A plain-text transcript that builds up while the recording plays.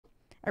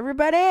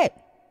Everybody,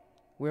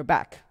 we're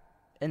back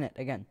in it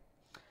again.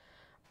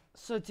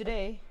 So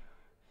today,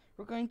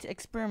 we're going to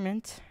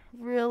experiment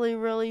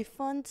really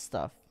fun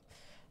stuff.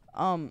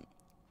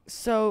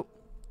 So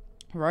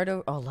right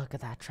over. Oh, look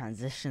at that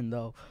transition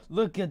though.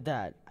 Look at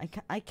that.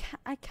 I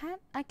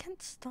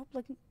can't stop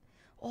looking.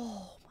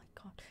 Oh my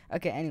god.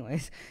 Okay.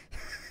 Anyways,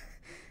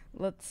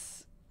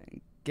 let's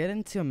get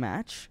into a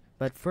match.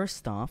 But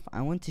first off,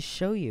 I want to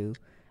show you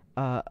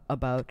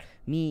about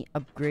me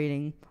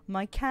upgrading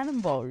my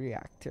cannonball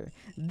reactor.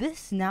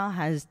 This now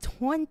has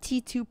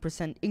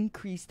 22%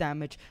 increased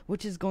damage,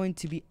 which is going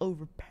to be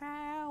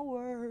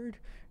overpowered.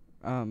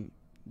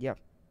 Yeah.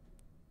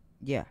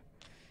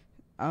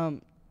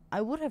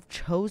 I would have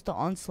chose the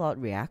onslaught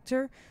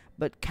reactor,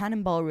 but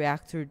cannonball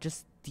reactor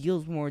just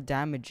deals more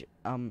damage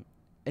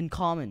in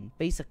common,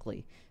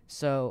 basically.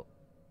 So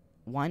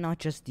why not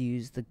just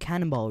use the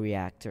cannonball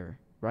reactor,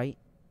 right?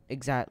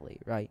 Exactly,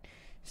 right.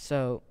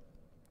 So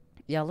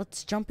yeah,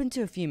 let's jump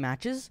into a few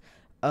matches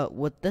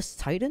with this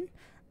Titan.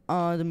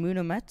 The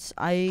Moonomets,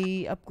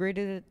 I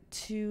upgraded it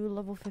to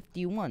level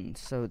 51,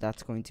 so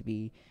that's going to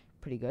be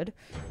pretty good.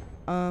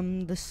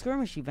 The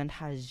skirmish event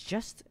has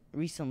just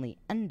recently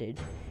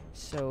ended,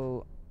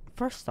 so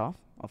first off,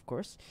 of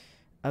course,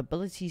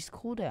 abilities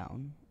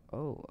cooldown.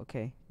 Oh,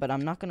 okay, but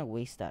I'm not gonna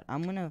waste that.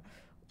 I'm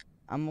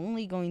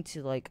only going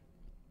to like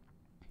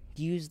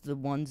use the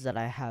ones that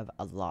I have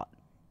a lot.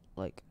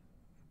 Like,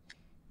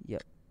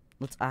 yep.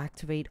 Let's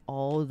activate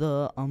all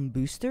the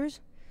boosters.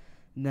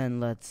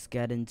 Then let's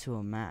get into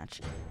a match.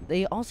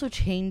 They also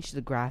changed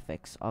the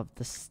graphics of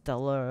the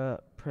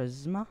Stellar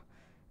Prisma.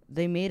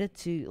 They made it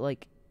to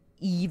like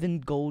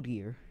even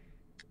goldier,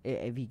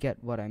 if you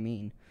get what I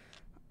mean.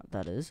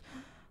 That is.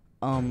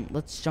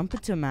 Let's jump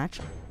into a match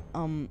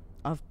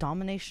of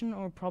domination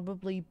or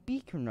probably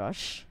beacon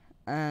rush.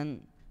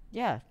 And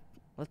yeah,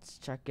 let's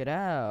check it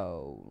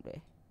out.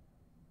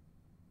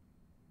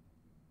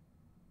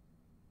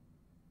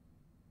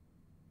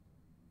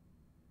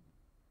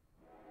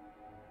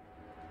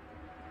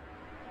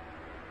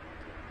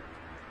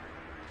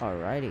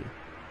 Alrighty,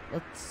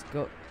 let's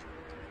go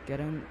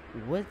get in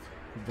with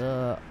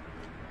the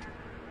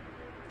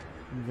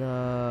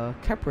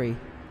Khepri.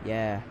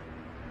 Yeah.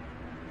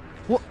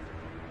 What?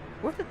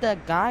 Where did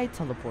that guy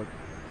teleport?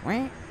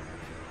 Right?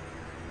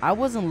 I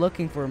wasn't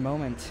looking for a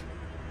moment.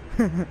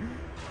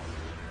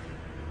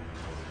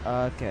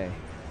 Okay.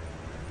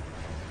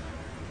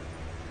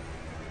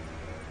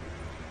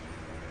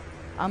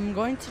 I'm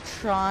going to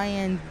try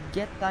and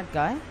get that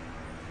guy.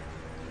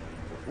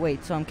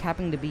 Wait, so I'm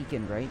capping the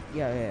beacon, right?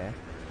 Yeah.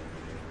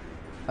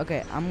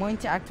 Okay, I'm going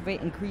to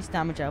activate increased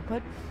damage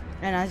output.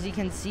 And as you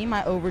can see,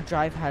 my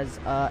overdrive has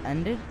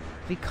ended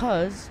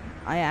because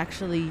I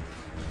actually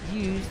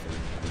used...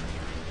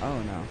 Oh,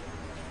 no.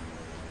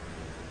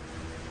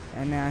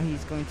 And now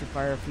he's going to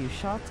fire a few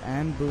shots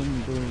and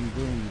boom.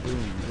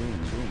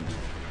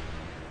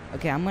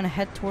 Okay, I'm going to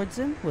head towards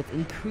him with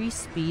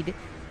increased speed,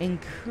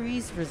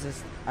 increased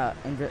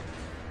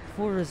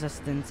full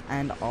resistance,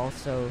 and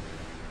also...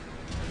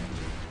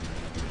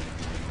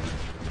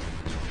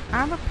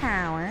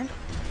 overpowered.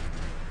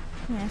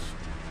 Yes.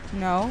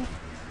 No.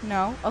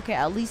 Okay,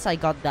 at least I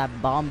got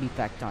that bomb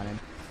effect on him.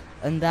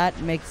 And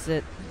that makes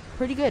it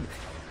pretty good.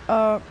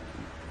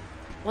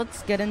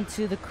 Let's get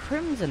into the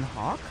Crimson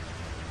Hawk.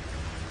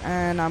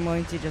 And I'm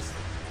going to just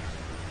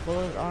pull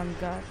it on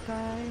that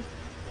guy.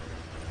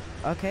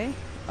 Okay.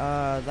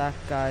 That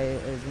guy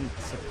isn't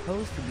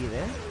supposed to be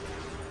there.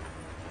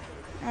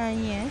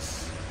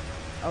 Yes.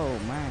 Oh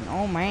man.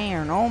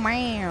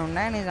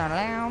 That is a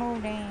lot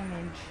of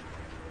damage.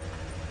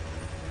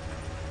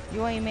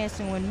 You ain't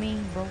messing with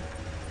me, bro.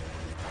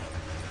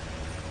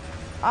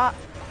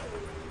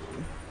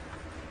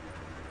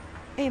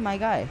 Hey, my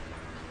guy.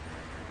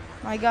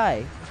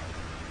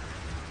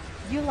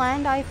 You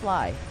land, I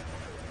fly.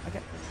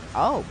 Okay.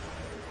 Oh.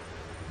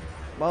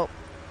 Well.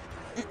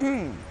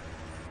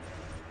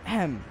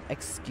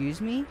 Excuse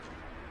me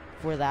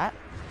for that.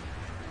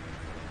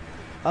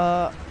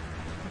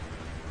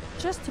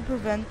 Just to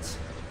prevent...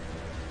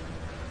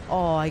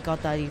 Oh, I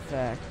got that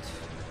effect.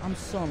 I'm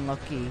so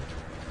unlucky.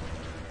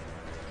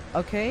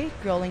 Okay,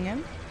 grilling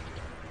him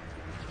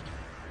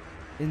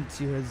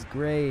into his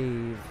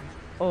grave.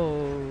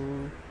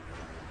 Oh.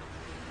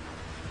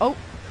 Okay.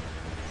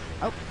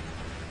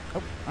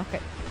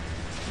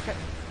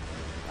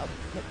 Oh,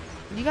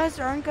 you guys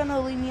aren't gonna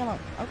leave me alone.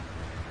 Oh,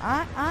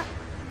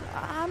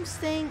 I'm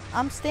staying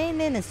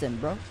innocent,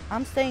 bro.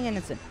 I'm staying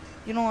innocent.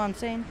 You know what I'm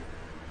saying?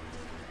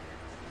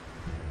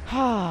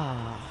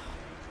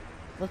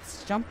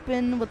 Let's jump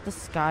in with the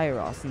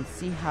Skyros and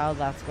see how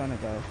that's gonna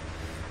go.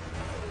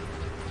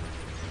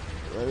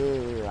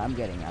 I'm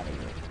getting out of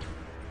here.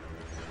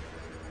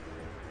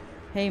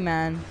 Hey,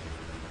 man.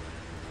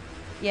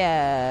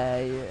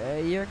 Yeah,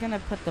 you're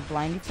gonna put the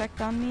blind effect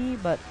on me,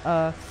 but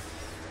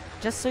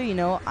just so you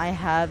know, I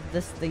have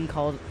this thing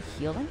called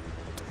healing,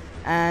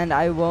 and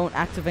I won't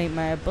activate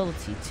my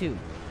ability too,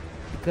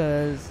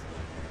 because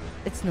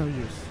it's no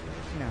use.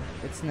 No,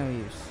 it's no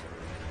use.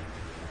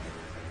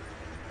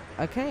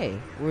 Okay,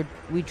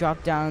 we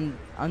dropped down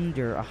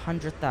under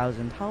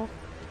 100,000 health,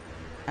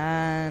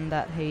 and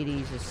that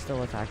Hades is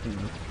still attacking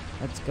me.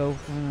 Let's go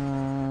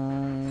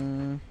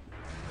into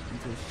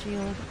a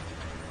shield,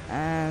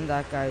 and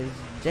that guy's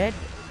dead.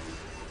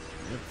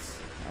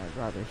 I'd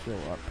rather heal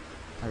up.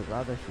 I'd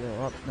rather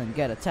heal up than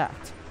get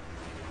attacked.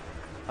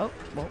 Oh,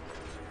 whoa.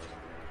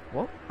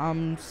 Whoa,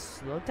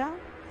 slow down.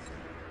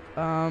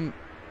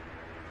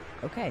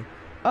 Okay.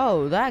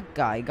 Oh, that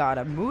guy got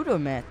a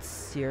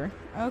Mudomets here.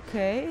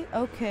 Okay,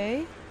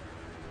 okay.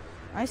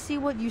 I see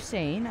what you're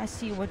saying. I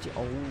see what you...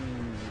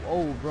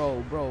 Oh,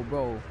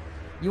 bro.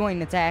 You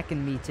ain't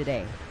attacking me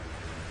today.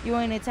 You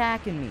ain't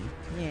attacking me.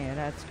 Yeah,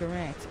 that's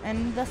correct.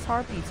 And that's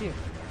Harpy, too.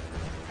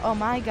 Oh,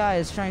 my guy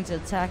is trying to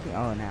attack me.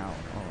 Oh, now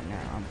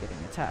I'm getting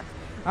attacked.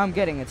 I'm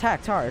getting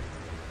attacked hard.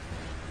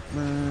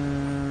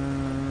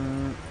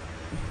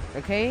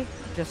 Okay,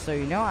 just so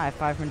you know, I have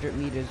 500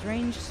 meters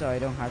range, so I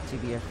don't have to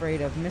be afraid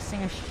of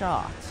missing a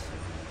shot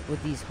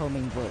with these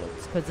homing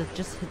bullets, because it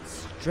just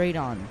hits straight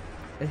on.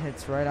 It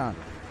hits right on.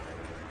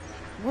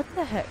 What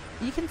the heck?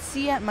 You can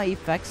see at my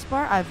effects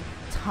bar, I've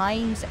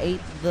 ×8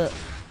 the...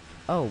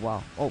 Oh,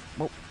 wow. Oh,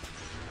 whoa.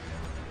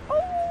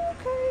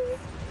 Okay.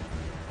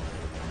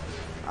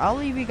 I'll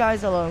leave you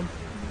guys alone.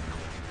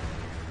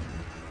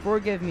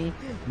 Forgive me.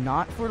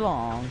 Not for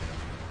long.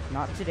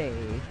 Not today.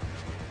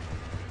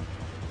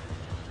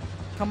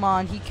 Come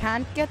on, he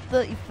can't get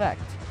the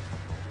effect.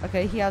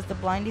 Okay, he has the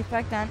blind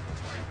effect and...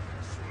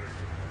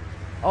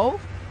 Oh,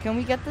 can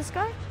we get this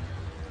guy?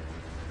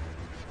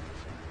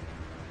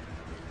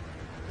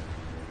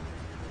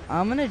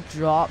 I'm gonna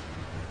drop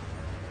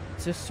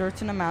to a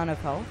certain amount of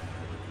health.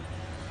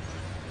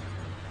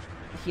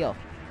 Heal.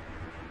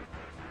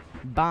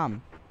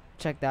 Bam.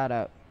 Check that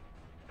out.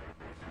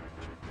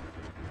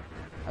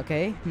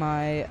 Okay,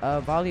 my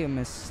volume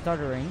is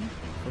stuttering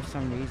for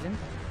some reason.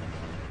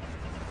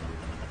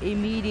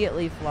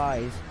 Immediately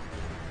flies.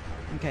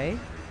 Okay.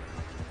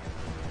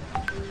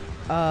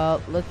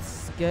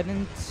 Let's get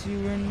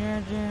into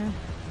another.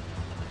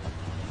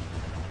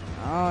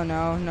 Oh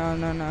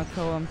no,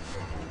 kill him.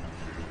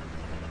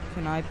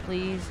 Can I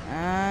please?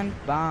 And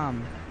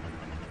bam.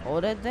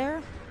 Hold it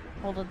there,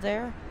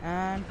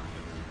 and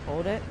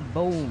hold it.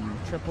 Boom.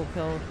 Triple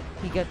kill.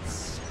 He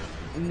gets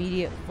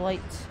immediate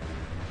flight.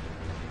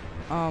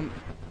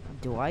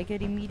 Do I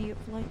get immediate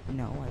flight?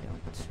 No, I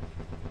don't.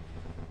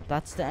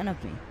 That's the end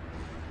of me.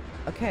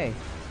 Okay.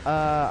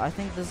 I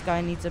think this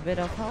guy needs a bit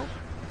of help.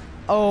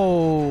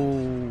 Oh.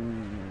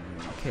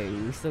 Okay,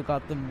 we still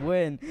got the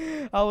win.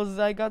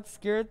 I got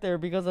scared there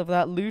because of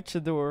that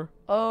luchador.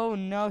 Oh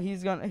no,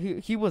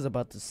 he was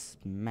about to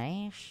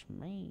smash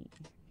me.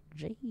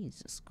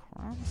 Jesus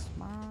Christ,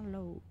 my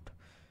Lord.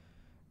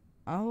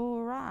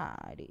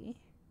 Alrighty.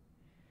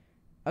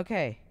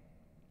 Okay.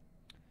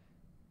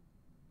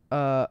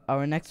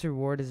 Our next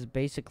reward is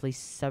basically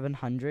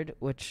 700,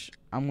 which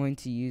I'm going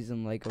to use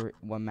in like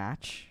one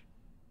match,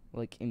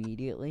 like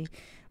immediately.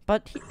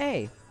 But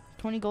hey,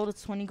 20 gold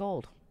is 20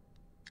 gold.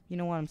 You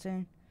know what I'm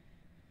saying?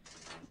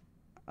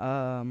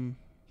 I'm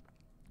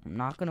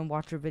not gonna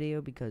watch your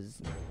video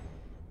because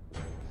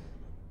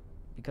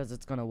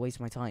it's gonna waste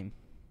my time.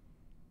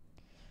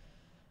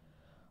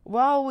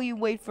 While we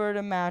wait for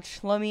the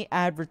match, let me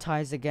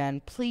advertise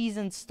again. Please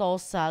install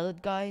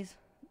Salad, guys.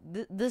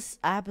 This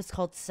app is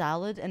called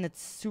Salad, and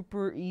it's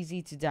super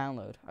easy to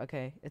download.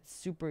 Okay, it's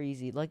super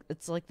easy.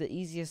 It's like the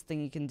easiest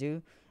thing you can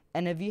do.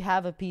 And if you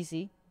have a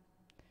PC,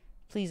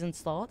 please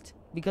install it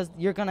because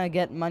you're gonna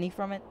get money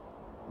from it.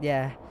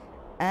 Yeah,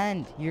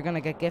 and you're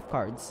gonna get gift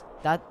cards.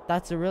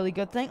 That's a really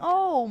good thing.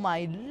 Oh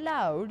my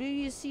Lord! Do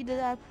you see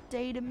the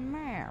updated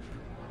map?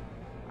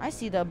 I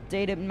see the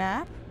updated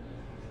map.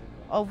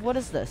 Oh, what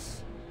is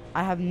this?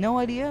 I have no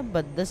idea,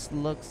 but this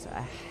looks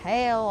a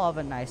hell of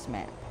a nice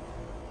map.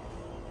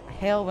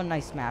 Hell of a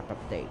nice map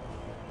update.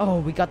 Oh,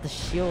 we got the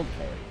shield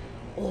there.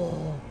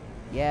 Oh,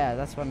 yeah,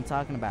 that's what I'm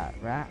talking about,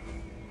 right?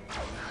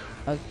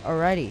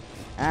 Alrighty,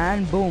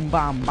 and boom,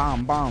 bam,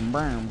 bam, bam,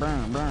 bam,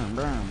 bam, bam,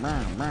 bam,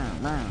 bam,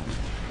 bam, bam,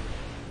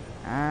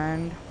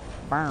 and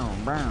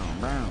bam, bam,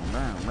 bam,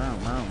 bam,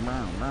 bam, bam,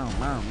 bam,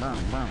 bam, bam,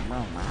 bam,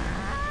 bam,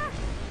 bam.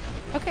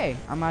 Okay,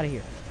 I'm out of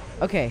here.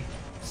 Okay,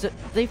 so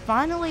they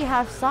finally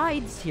have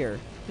sides here.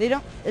 They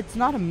don't. It's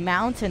not a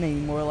mountain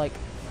anymore. Like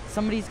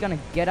somebody's gonna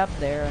get up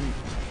there and.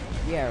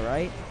 Yeah,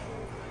 right?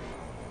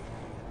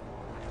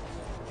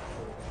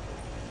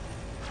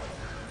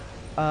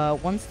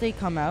 Once they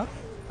come out,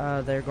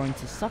 they're going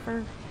to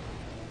suffer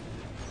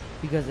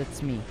because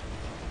it's me.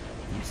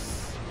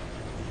 Yes.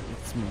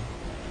 It's me.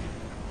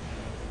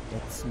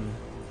 It's me.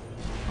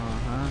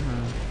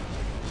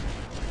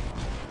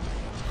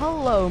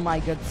 Hello, my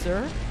good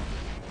sir.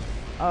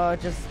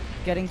 Just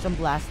getting some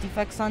blast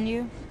effects on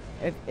you.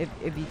 If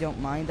you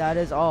don't mind, that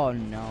is. Oh,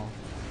 no.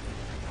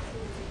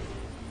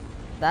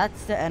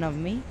 That's the end of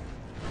me.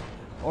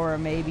 Or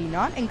maybe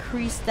not.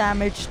 Increased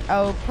damage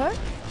output.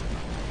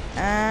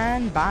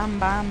 And bam,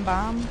 bam,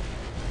 bam.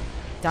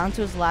 Down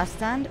to his last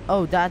stand.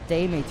 Oh, that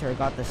Daymater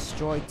got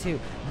destroyed too.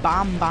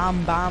 Bam,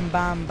 bam, bam,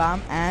 bam,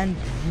 bam. And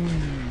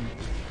boom.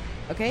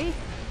 Okay.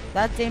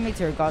 That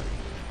daymaker got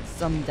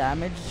some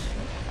damage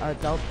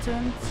dealt to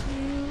him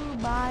too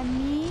by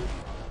me.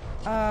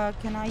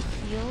 Can I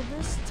heal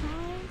this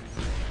time?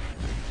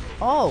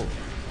 Oh,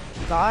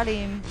 got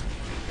him.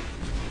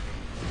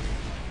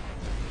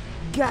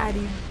 Got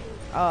him.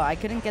 Oh, I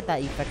couldn't get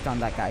that effect on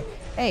that guy.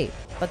 Hey,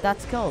 but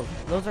that's kills.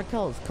 Those are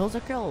kills. Kills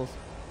are kills.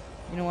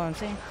 You know what I'm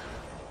saying?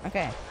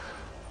 Okay.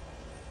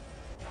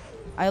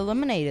 I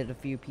eliminated a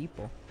few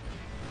people.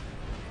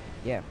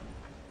 Yeah.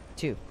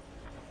 2.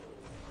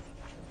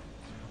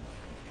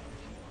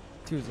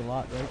 2 is a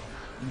lot, right?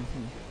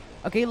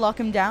 Okay, lock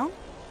him down.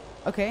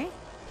 Okay.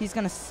 He's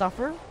gonna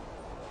suffer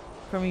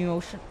from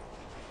emotion.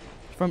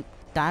 From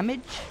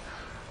damage.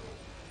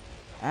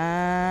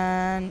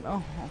 And...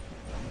 Oh,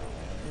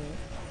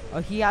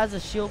 he has a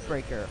shield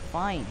breaker.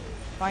 Fine.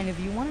 Fine, if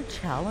you want to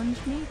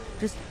challenge me,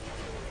 just...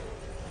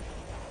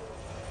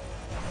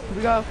 Here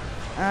we go.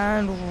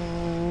 And...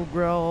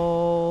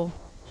 Grow.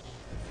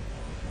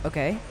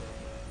 Okay.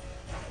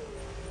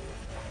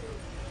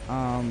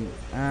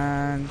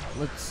 And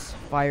let's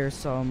fire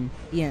some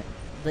the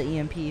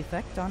EMP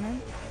effect on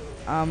him.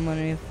 I'm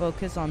gonna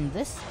focus on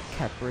this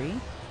Khepri.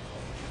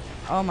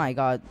 Oh my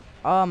god.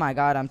 Oh my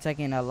god, I'm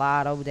taking a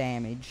lot of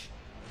damage.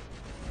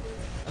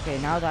 Okay,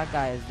 now that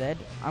guy is dead.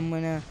 I'm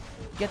gonna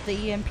get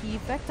the EMP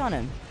effect on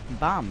him.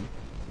 Bam.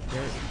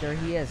 There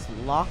he is,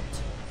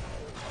 locked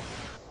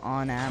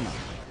on ammo.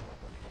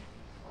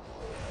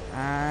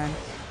 And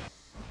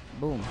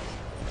boom.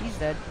 He's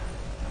dead.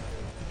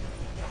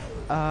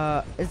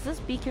 Is this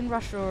Beacon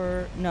Rush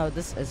or... No,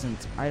 this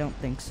isn't. I don't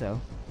think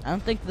so. I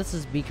don't think this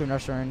is Beacon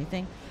Rush or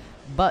anything.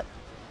 But,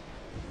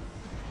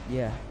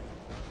 yeah.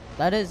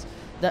 It is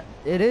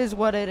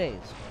what it is.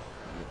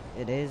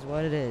 It is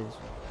what it is.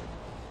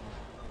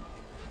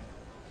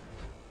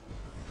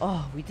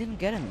 Oh, we didn't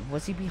get him.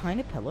 Was he behind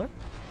a pillar?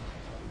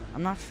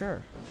 I'm not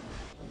sure.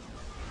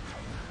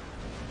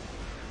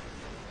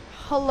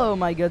 Hello,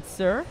 my good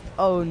sir.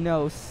 Oh,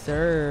 no,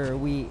 sir.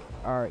 We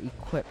are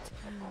equipped.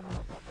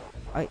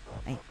 Wait.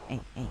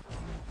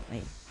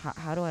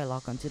 How do I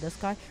lock onto this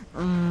guy?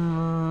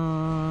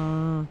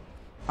 Oh,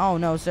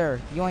 no, sir.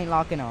 You ain't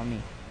locking on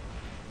me.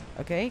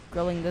 Okay,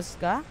 grilling this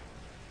guy.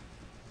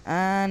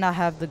 And I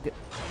have the...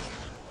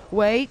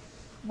 Wait.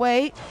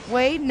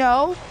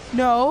 No.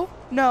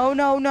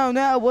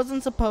 It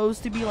wasn't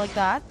supposed to be like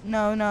that.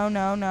 No.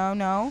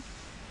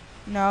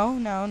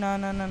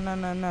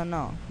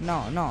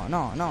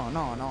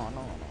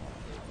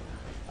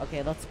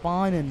 Okay, let's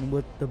spawn in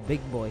with the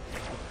big boy.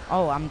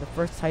 Oh, I'm the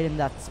first Titan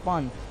that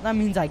spawned. That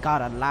means I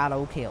got a lot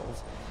of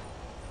kills.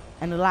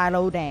 And a lot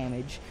of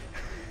damage.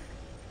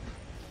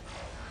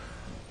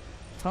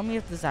 Tell me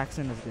if this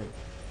accent is good.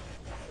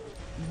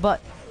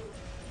 But...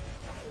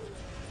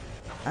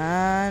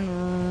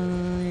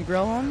 And...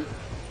 grill him.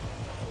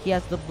 He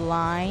has the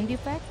blind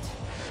effect.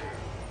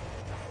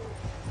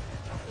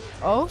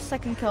 Oh,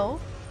 second kill.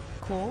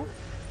 Cool.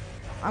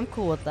 I'm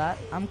cool with that.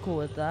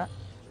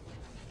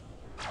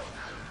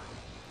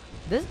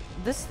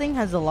 This thing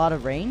has a lot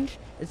of range.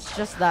 It's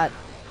just that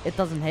it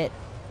doesn't hit.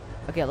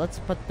 Okay, let's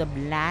put the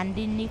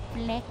blinding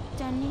effect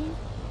on it.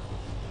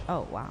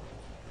 Oh, wow.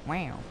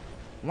 Wow.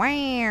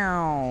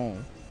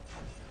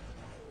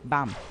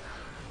 Bam.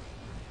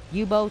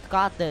 You both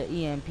got the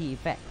EMP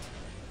effect.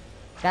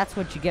 That's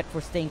what you get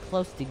for staying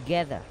close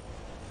together.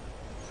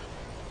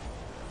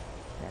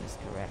 That is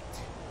correct.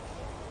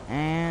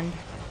 And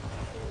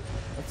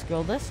let's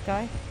go this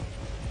guy.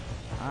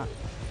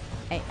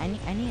 Hey, I need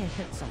to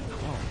hit someone.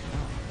 Oh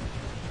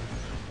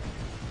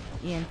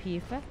no. EMP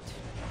effect.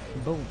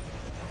 Boom.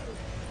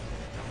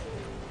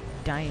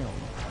 Damn.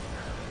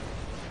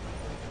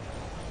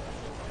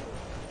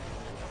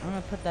 I'm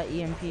gonna put that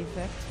EMP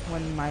effect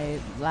when my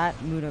lat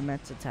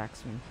Mudametz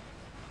attacks me.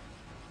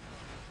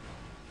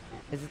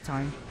 Is it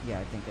time? Yeah,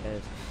 I think it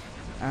is.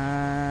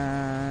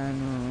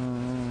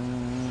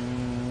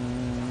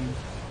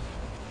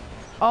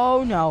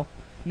 Oh no.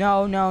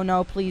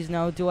 No, please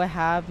no. Do I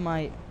have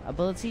my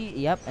ability?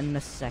 Yep, in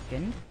a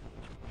second.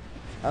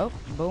 Oh,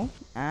 boom.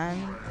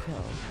 And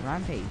kill.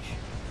 Rampage.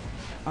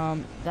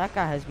 That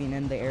guy has been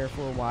in the air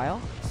for a while,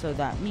 so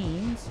that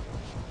means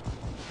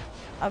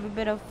I have a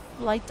bit of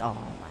flight. Oh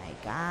my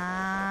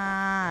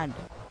god.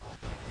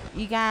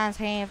 You guys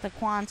have the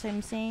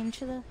quantum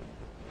signature?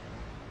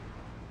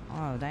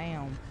 Oh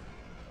damn.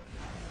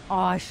 Oh,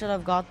 I should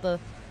have got the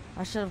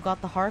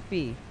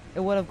harpy.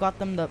 It would have got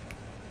them the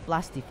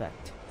blast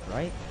effect,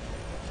 right?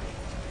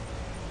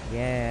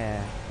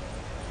 Yeah.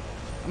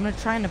 I'm gonna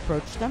try and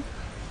approach them.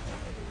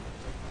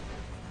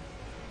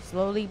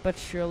 Slowly but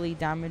surely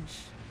damage.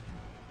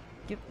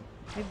 Give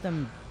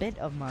them a bit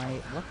of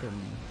my weapon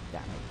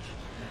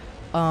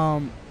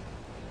damage.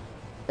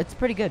 It's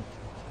pretty good.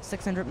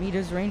 600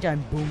 meters range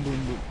and boom.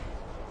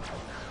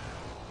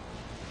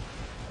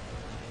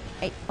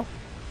 Hey, oh.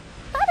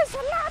 That is a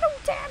lot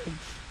of damage.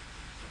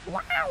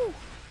 Wow.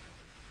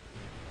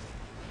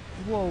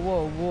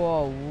 Whoa.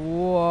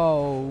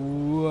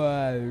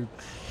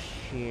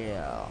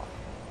 Chill.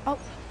 Oh,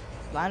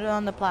 landed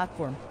on the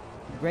platform.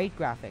 Great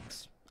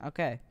graphics.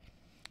 Okay.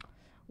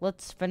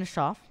 Let's finish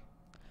off.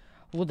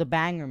 With a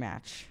banger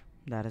match.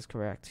 That is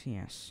correct,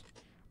 yes.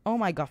 Oh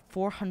my god,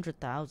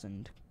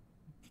 400,000.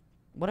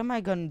 What am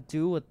I gonna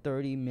do with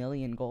 30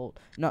 million gold?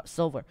 No,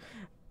 silver.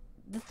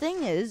 The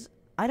thing is,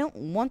 I don't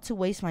want to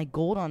waste my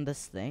gold on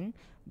this thing,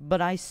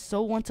 but I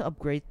so want to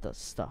upgrade the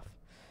stuff.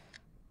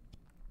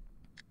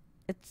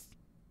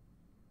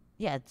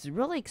 Yeah, it's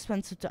really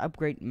expensive to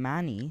upgrade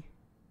Manny.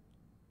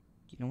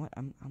 You know what?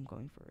 I'm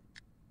going for it.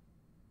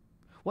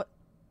 What?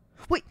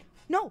 Wait,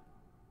 no.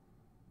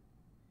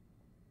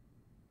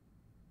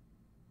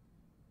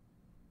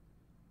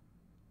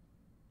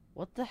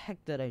 What the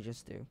heck did I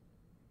just do?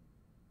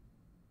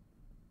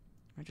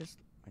 I just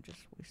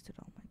wasted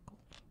all my gold.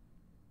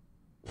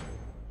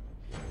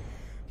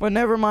 But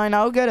never mind,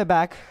 I'll get it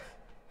back.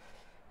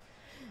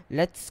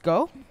 Let's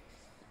go.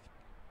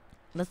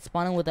 Let's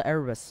spawn in with the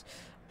Erebus.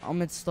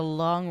 It's the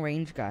long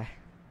range guy.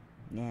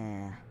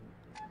 Yeah.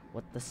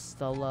 What the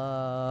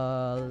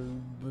Stellar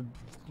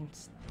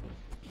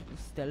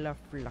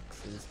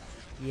Fluxes.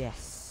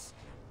 Yes.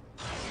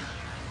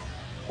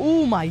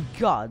 Oh my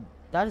god.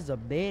 That is a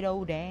bit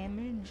of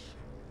damage.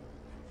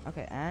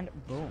 Okay, and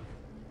boom.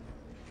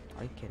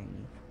 Are you kidding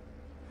me?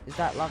 Is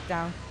that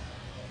lockdown?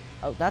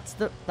 Oh, that's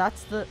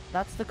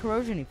the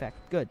corrosion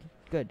effect. Good,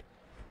 good.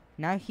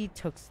 Now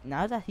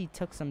that he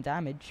took some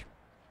damage,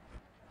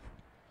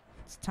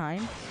 it's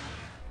time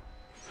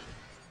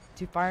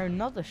to fire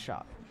another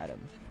shot at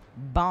him.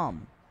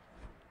 Bomb.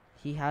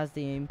 He has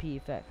the AMP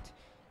effect,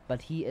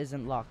 but he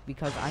isn't locked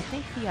because I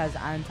think he has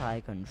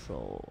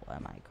anti-control.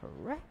 Am I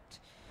correct?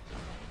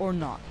 Or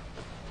not?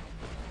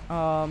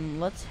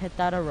 Let's hit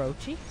that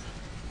Orochi.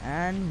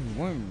 And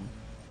worm.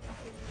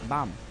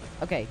 Bomb.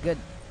 Okay, good.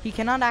 He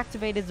cannot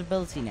activate his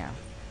ability now.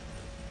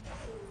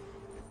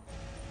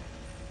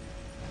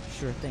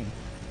 Sure thing.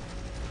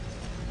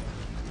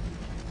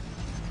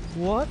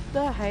 What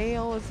the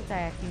hell is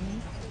attacking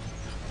me?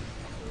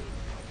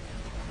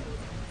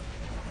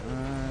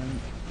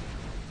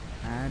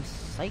 And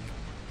psych.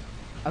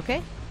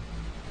 Okay.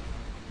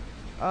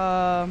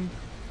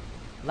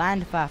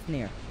 Land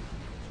Fafnir.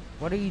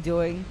 What are you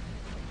doing?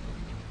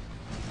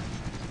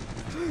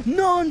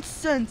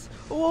 Nonsense!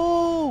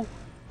 Oh!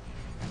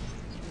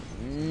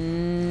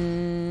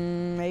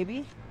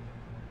 Maybe?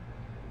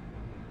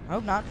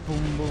 Hope not.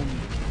 Boom, boom.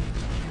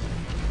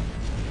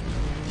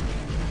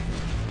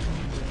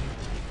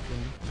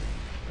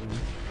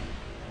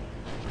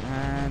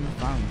 And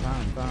bam,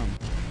 bam, bam.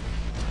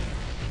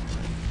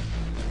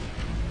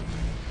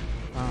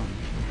 Bam,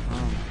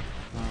 bam,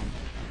 bam.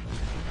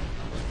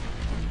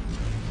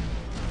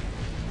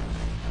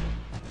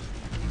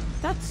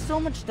 That's so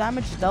much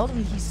damage dealt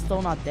and he's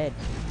still not dead.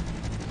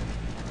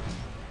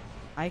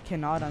 I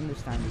cannot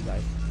understand you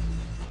guys.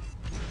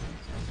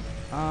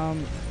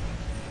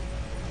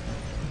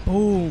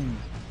 Boom.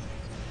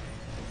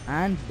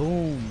 And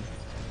boom.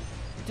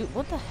 Dude,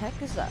 what the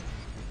heck is that?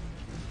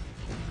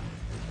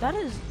 That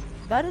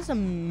is a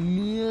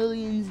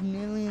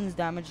millions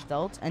damage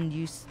dealt and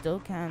you still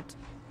can't.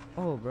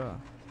 Oh, bro.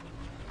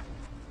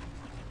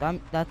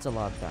 That's a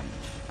lot of damage.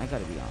 I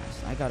gotta be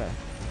honest.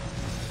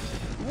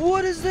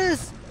 What is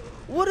this?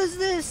 What is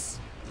this?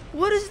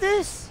 What is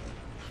this?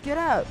 Get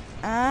out.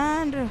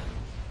 And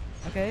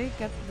okay,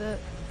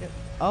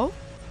 oh?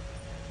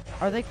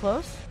 Are they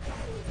close?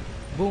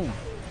 Boom.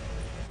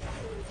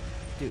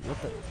 Dude,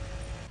 what the?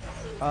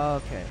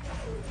 Okay.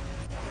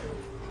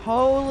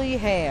 Holy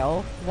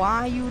hell.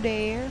 Why are you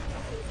there?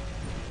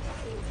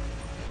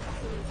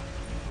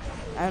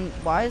 And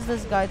why is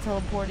this guy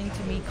teleporting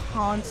to me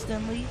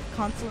constantly?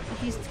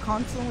 He's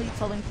constantly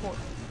teleporting.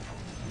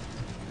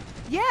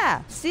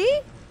 Yeah,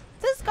 see?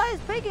 This guy's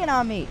picking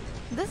on me.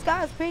 This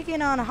guy's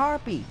picking on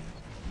Harpy.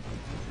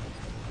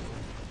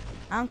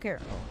 I don't care.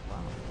 Oh,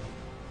 wow.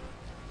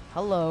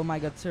 Hello, my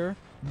good sir.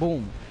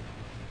 Boom.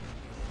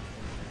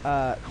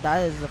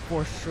 That is a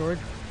for sure.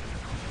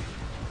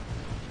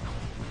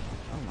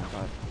 Oh my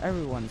god.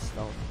 Everyone is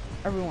stealth.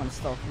 Everyone is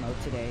stealth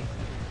mode today.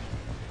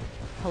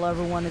 Hello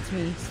everyone, it's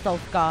me,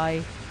 Stealth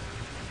Guy.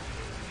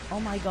 Oh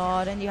my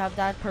god, and you have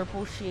that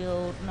purple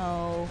shield.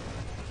 No.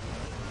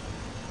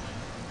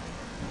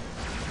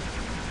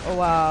 Oh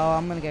wow,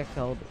 I'm gonna get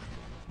killed.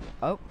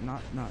 Oh,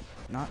 not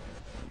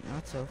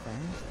so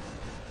fast.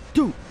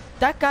 Dude,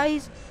 that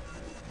guy's...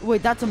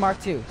 Wait, that's a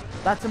Mark II.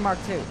 That's a Mark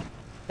II.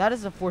 That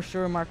is a for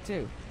sure Mark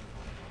II.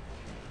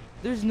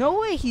 There's no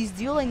way he's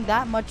dealing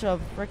that much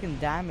of freaking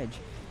damage.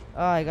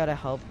 Oh, I gotta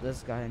help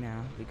this guy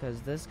now,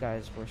 because this guy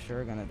is for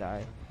sure gonna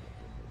die.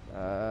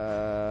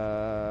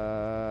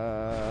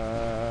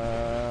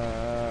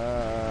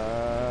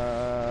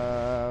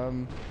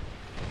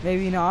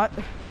 Maybe not.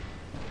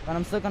 But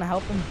I'm still gonna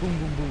help him. Boom,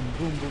 boom, boom,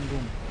 boom, boom,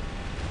 boom.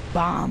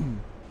 Bomb!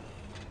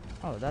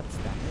 Oh, that's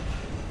damage.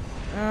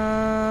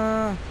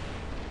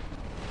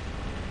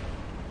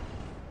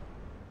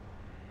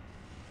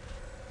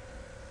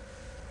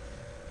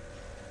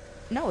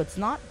 No, it's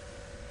not.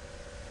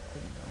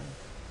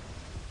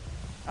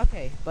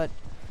 Okay, but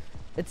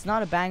it's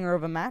not a banger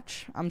of a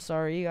match. I'm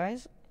sorry, you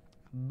guys.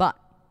 But,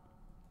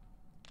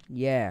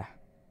 yeah.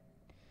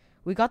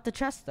 We got the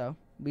chest, though.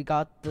 We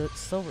got the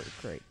silver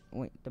crate.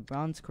 Wait, the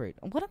bronze crate.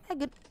 What am I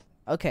good?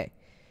 Okay.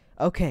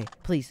 Okay,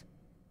 please.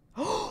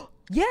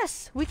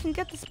 Yes, we can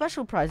get the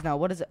special prize now.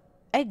 What is it?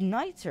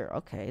 Igniter.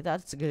 Okay,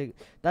 that's a good.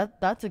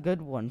 That's a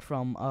good one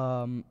from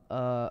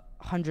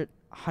 100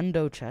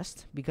 hundo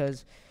chest,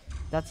 because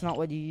that's not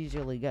what you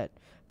usually get.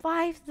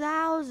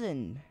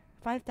 5,000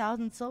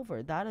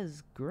 silver. That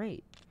is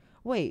great.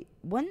 Wait,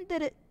 when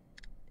did it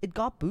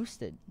got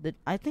boosted?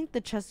 I think the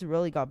chest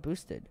really got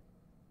boosted.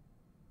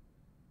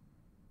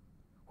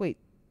 Wait.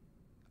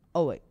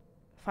 Oh wait.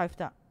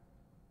 5,000.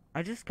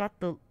 I just got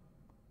the.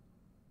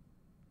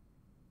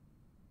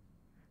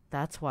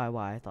 That's why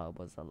I thought it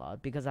was a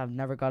lot, because I've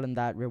never gotten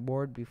that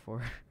reward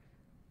before.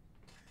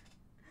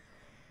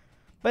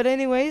 But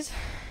anyways,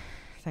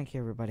 thank you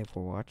everybody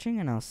for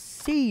watching, and I'll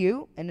see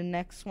you in the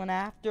next one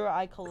after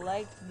I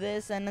collect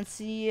this and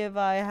see if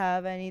I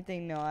have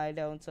anything. No, I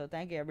don't. So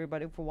thank you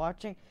everybody for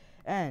watching,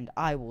 and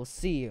I will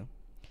see you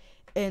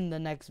in the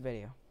next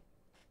video.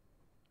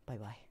 Bye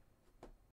bye.